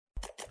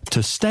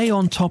To stay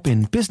on top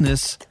in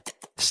business,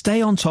 stay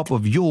on top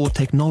of your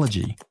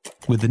technology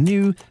with the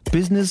new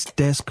Business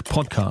Desk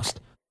podcast,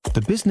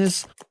 The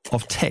Business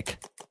of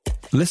Tech.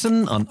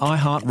 Listen on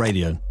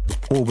iHeartRadio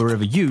or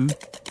wherever you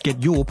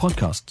get your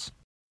podcasts.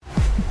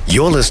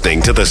 You're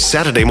listening to the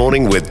Saturday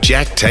Morning with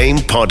Jack Tame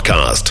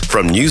podcast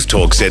from News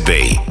Talk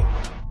ZB.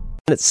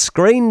 It's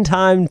screen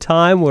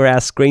time where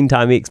our screen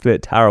time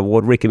expert Tara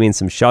Ward recommends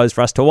some shows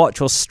for us to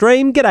watch or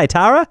stream. G'day,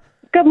 Tara.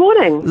 Good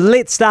morning.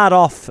 Let's start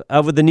off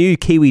with the new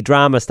Kiwi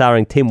drama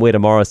starring Tim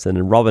Morrison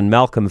and Robin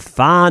Malcolm,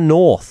 Far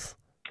North.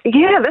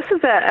 Yeah, this is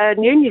a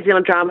new New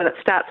Zealand drama that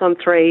starts on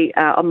 3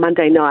 on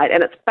Monday night,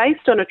 and it's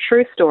based on a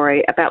true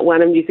story about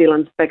one of New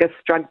Zealand's biggest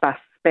drug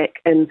busts back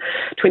in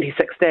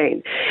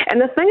 2016. And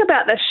the thing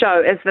about this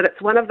show is that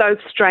it's one of those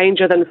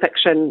stranger than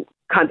fiction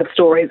kind of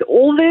stories.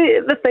 All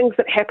the things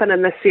that happen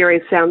in this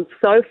series sound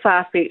so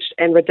far-fetched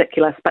and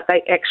ridiculous, but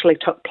they actually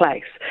took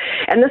place.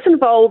 And this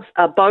involves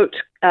a boat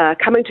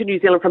coming to New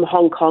Zealand from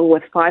Hong Kong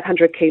with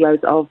 500 kilos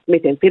of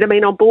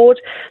methamphetamine on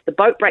board. The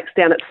boat breaks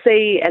down at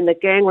sea, and the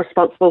gang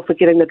responsible for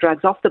getting the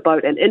drugs off the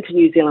boat and into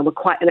New Zealand were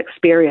quite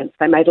inexperienced.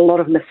 They made a lot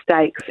of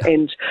mistakes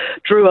and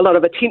drew a lot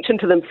of attention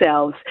to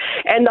themselves.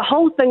 And the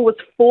whole thing was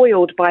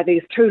foiled by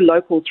these two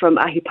locals from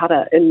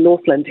Ahipara in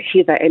Northland,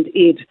 Heather and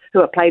Ed,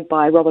 who are played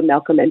by Robin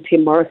Malcolm and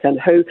Tim Morrison,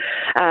 who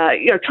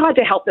tried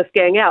to help this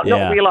gang out,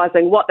 not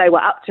realising what they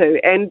were up to.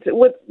 And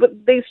with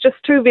these just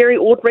two very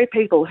ordinary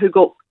people who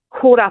got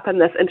caught up in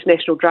this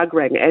international drug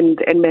ring and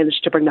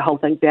managed to bring the whole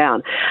thing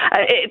down.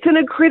 It's an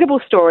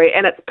incredible story,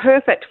 and it's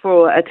perfect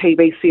for a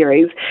TV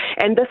series.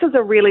 And this is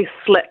a really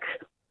slick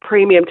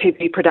premium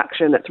TV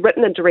production. It's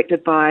written and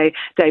directed by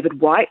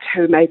David White,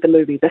 who made the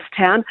movie This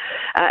Town.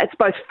 It's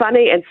both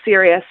funny and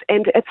serious,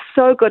 and it's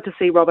so good to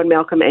see Robin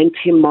Malcolm and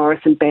Tim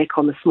Morrison back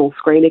on the small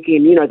screen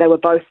again. You know, they were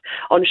both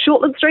on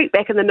Shortland Street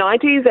back in the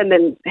 90s and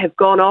then have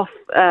gone off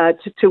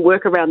to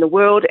work around the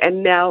world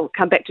and now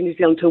come back to New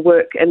Zealand to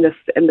work in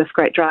this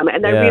great drama.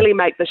 And they really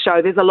make the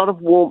show. There's a lot of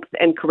warmth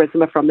and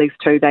charisma from these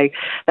two. They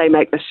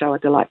make the show a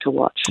delight to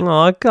watch.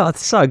 Oh, God,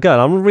 it's so good.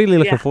 I'm really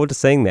looking forward to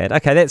seeing that.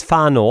 Okay, that's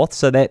Far North,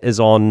 so that is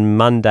on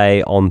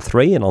Monday on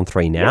 3 and on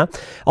 3 now.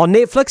 On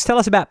Netflix, tell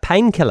us about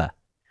Painkiller.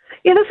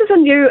 Yeah, this is a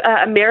new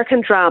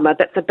American drama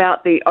that's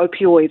about the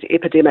opioid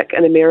epidemic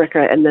in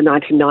America in the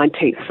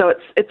 1990s. So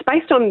it's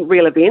based on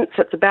real events.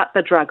 It's about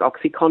the drug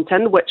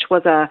OxyContin, which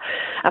was a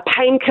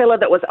painkiller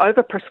that was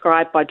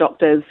overprescribed by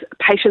doctors.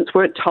 Patients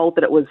weren't told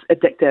that it was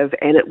addictive,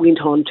 and it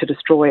went on to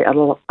destroy a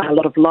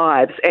lot of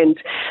lives. And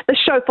this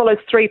show follows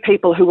 3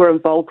 people who were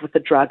involved with the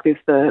drug. There's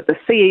the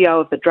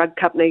CEO of the drug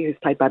company, who's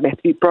played by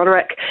Matthew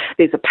Broderick.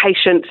 There's a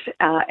patient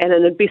and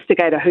an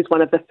investigator who's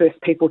one of the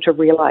first people to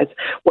realise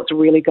what's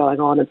really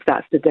going on and starts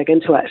to dig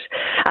into it.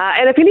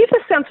 And if any of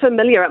this sounds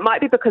familiar, it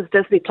might be because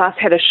Disney Plus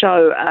had a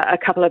show a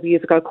couple of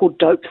years ago called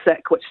Dope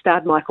Sick, which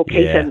starred Michael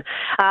Keaton.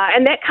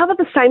 And that covered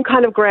the same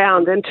kind of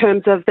ground in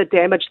terms of the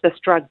damage this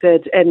drug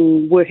did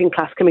in working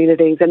class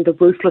communities and the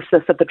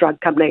ruthlessness of the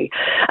drug company.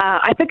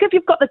 I think if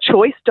you've got the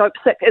choice, Dope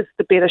Sick is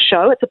the better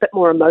show. It's a bit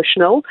more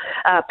emotional.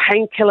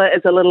 Painkiller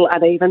is a little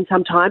uneven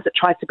sometimes. It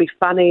tries to be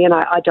funny, and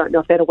I don't know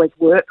if that always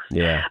works.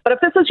 Yeah. But if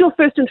this is your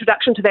first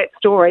introduction to that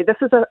story, this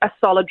is a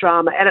solid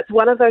drama, and it's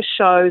one of those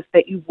shows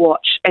that you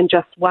watch and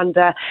just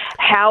wonder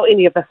how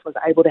any of this was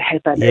able to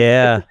happen.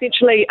 Yeah. It's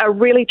essentially a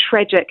really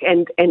tragic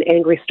and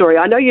angry story.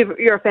 I know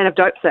you're a fan of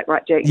Dope Sick,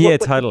 right, Jack? Yeah,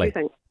 what totally. Do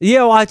you think?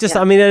 Yeah, well,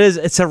 I mean,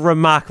 it's a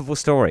remarkable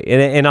story.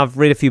 And I've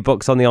read a few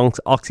books on the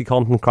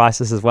OxyContin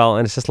crisis as well.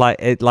 And it's just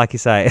like you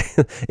say,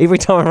 every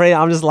time I read it,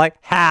 I'm just like,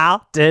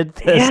 how did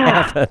this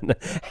happen?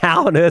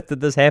 How on earth did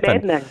this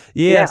happen? Maddening.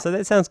 Yeah, so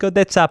that sounds good.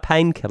 That's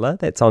Painkiller.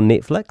 That's on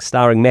Netflix,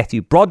 starring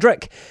Matthew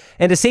Broderick.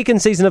 And a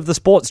second season of the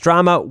sports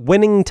drama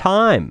Winning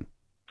Time.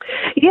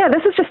 Yeah,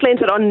 this is just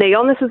landed on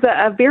Neon. This is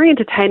a very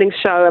entertaining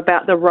show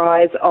about the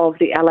rise of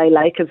the LA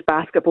Lakers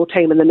basketball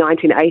team in the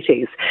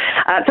 1980s.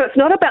 So it's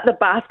not about the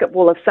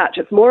basketball as such.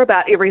 It's more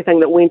about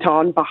everything that went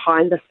on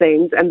behind the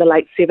scenes in the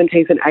late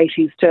 70s and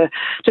 80s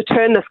to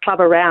turn this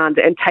club around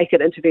and take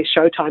it into their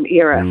Showtime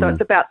era. So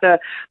it's about the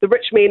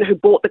rich men who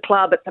bought the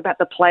club. It's about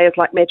the players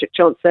like Magic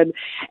Johnson.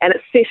 And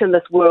it's set in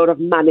this world of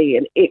money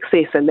and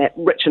excess and that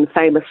rich and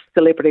famous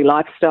celebrity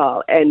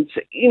lifestyle. And,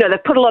 you know,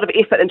 they've put a lot of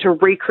effort into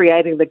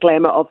recreating the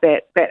glamour of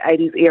that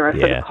 80s era.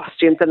 So the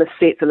costumes and the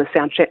sets and the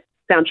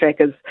soundtrack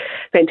is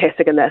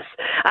fantastic in this.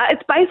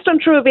 It's based on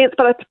true events,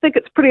 but I think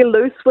it's pretty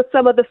loose with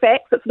some of the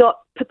facts. It's not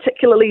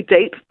particularly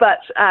deep, but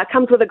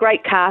comes with a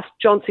great cast: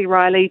 John C.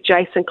 Reilly,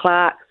 Jason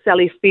Clarke,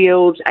 Sally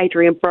Field,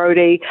 Adrian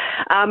Brody.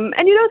 And,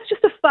 you know, it's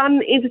just a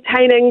fun,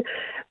 entertaining,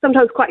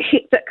 sometimes quite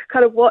hectic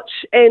kind of watch.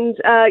 And,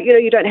 you know,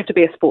 you don't have to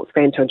be a sports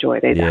fan to enjoy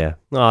it either. Yeah.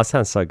 Oh, it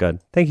sounds so good.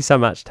 Thank you so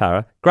much,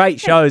 Tara. Great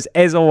shows,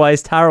 as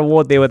always. Tara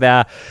Ward there with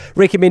our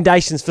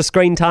recommendations for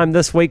screen time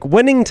this week.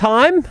 Winning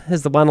Time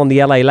is the one on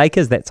the LA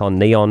Lakers. That's on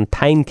Neon.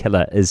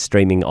 Painkiller is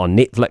streaming on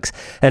Netflix.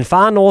 And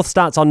Far North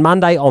starts on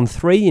Monday on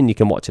 3, and you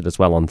can watch it as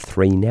well on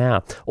 3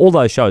 now. All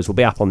those shows will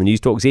be up on the News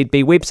Talk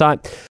ZB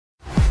website.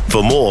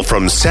 For more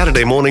from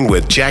Saturday Morning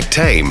with Jack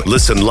Tame,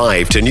 listen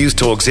live to News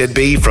Talk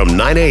ZB from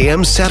 9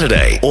 a.m.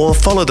 Saturday or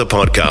follow the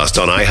podcast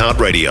on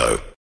iHeartRadio.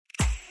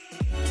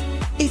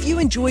 If you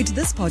enjoyed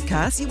this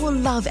podcast, you will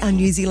love our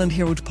New Zealand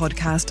Herald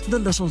podcast, The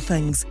Little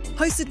Things,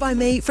 hosted by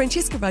me,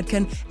 Francesca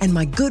Rudkin, and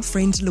my good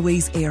friend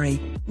Louise Airy.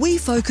 We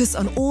focus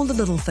on all the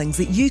little things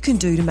that you can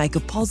do to make a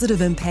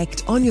positive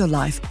impact on your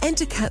life and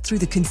to cut through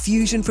the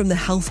confusion from the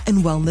health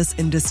and wellness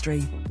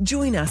industry.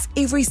 Join us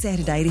every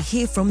Saturday to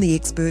hear from the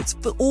experts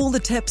for all the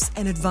tips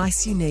and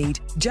advice you need.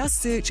 Just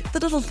search The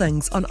Little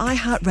Things on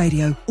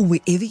iHeartRadio or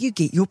wherever you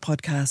get your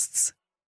podcasts.